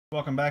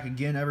Welcome back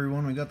again,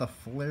 everyone. We got the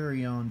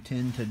Flareon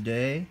tin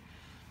today.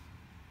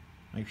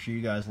 Make sure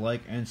you guys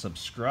like and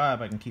subscribe.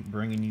 I can keep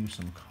bringing you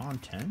some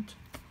content.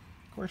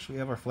 Of course, we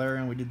have our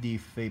Flareon. We did the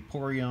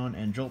Vaporeon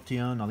and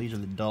Jolteon. Now, these are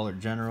the Dollar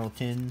General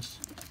tins.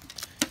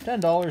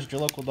 $10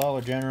 your local Dollar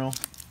General.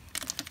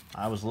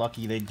 I was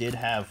lucky they did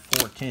have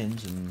 4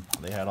 tins, and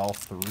they had all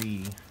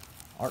 3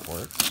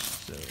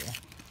 artworks. So,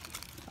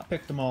 I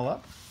picked them all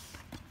up.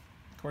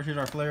 Of course, here's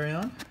our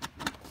Flareon.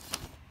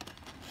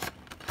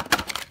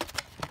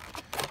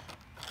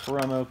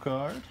 Promo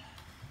card.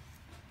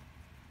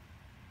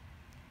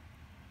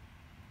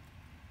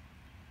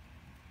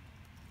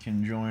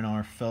 Can join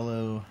our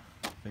fellow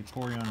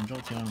Vaporeon and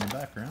Jolteon in the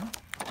background.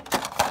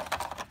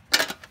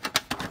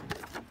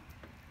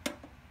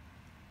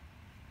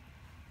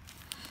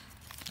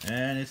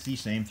 And it's the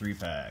same 3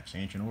 packs.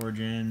 Ancient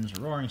Origins,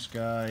 Roaring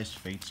Skies,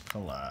 Fates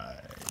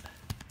Collide.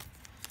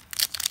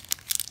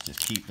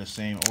 Just keep the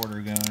same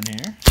order going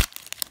here.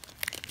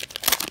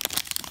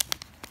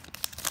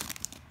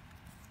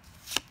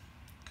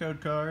 Code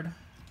card.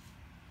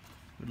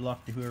 Good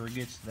luck to whoever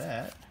gets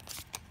that.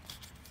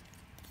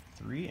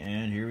 3,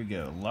 and here we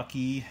go.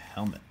 Lucky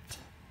Helmet.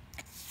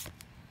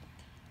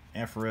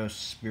 Ampharos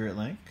Spirit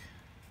Link.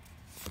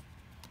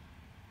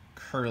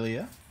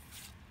 Curlia.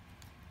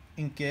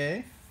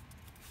 Inkay.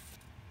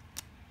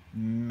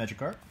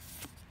 Magikarp.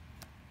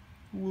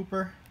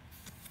 Wooper.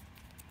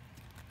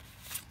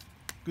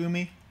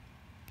 Gumi.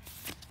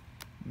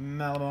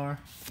 Malamar.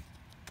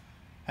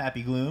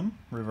 Happy Gloom.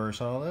 Reverse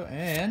Holo.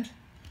 And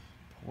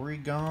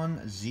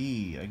Porygon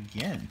Z.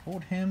 Again,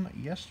 pulled him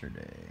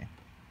yesterday.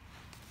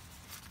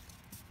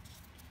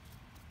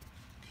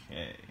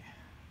 Okay.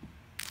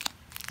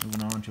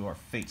 Moving on to our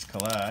Fates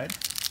Collide.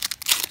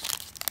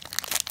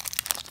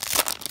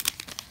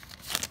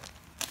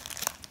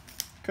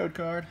 Code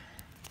card.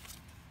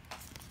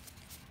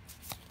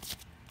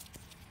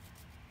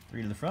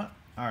 3 to the front.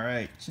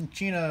 Alright,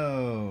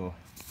 Cinccino.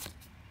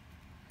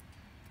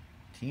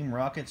 Team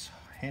Rocket's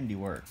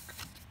handiwork.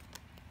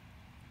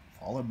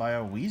 Followed by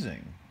a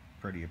Weezing.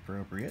 Pretty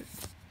appropriate.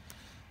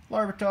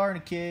 Larvitar in a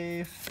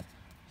cave.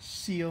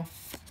 Seal.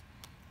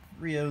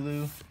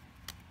 Riolu.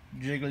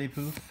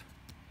 Jigglypuff.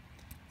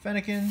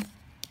 Fennekin.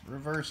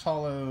 Reverse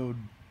Holo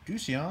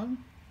Ducyon.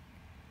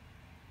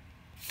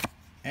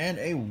 And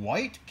a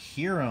White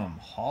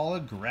Kyurem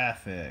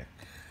holographic.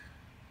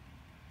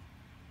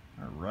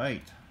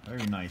 Alright.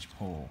 Very nice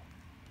pull.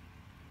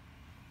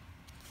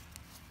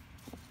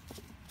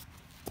 Let's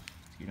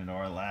get into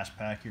our last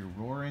pack here.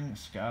 Roaring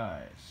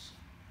Skies.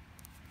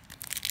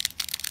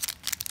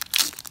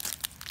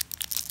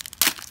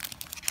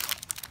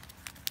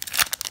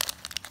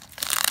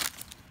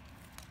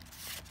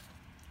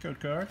 Code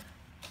card.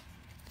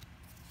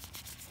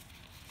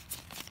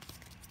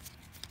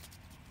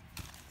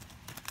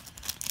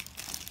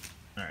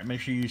 Alright, make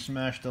sure you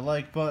smash the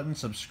like button,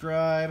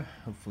 subscribe.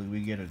 Hopefully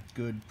we get a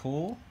good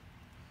pull.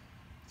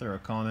 Throw a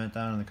comment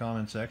down in the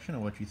comment section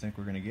of what you think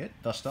we're going to get.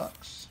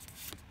 Dustox.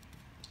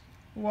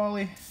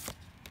 Wally.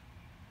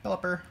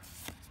 Pelipper.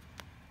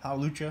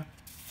 Howlucha.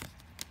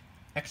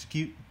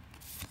 Execute.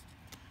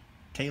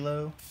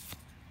 Talo.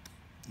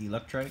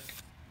 Electrike.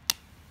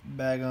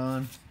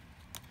 Bagon.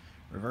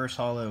 Reverse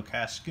Holo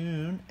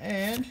Cascoon,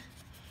 and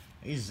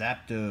a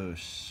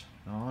Zapdos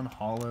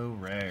non-holo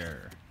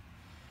rare.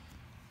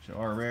 So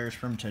our rares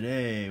from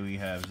today, we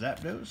have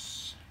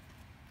Zapdos,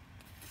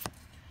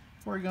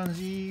 Porygon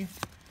Z,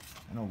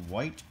 and a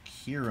White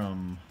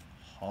Kyurem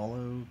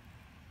holo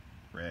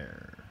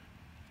rare.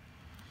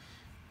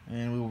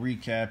 And we'll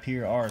recap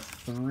here our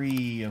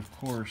 3, of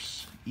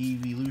course,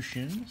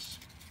 evolutions.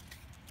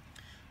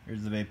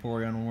 Here's the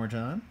Vaporeon one more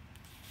time.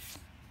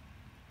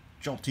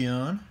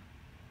 Jolteon.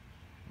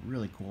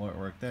 Really cool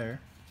artwork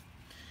there.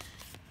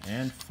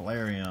 And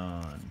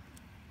Flareon.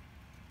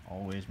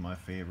 Always my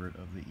favorite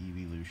of the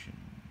evolutions.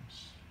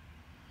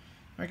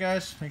 Alright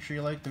guys, make sure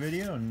you like the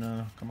video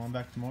and come on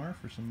back tomorrow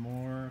for some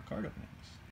more card openings.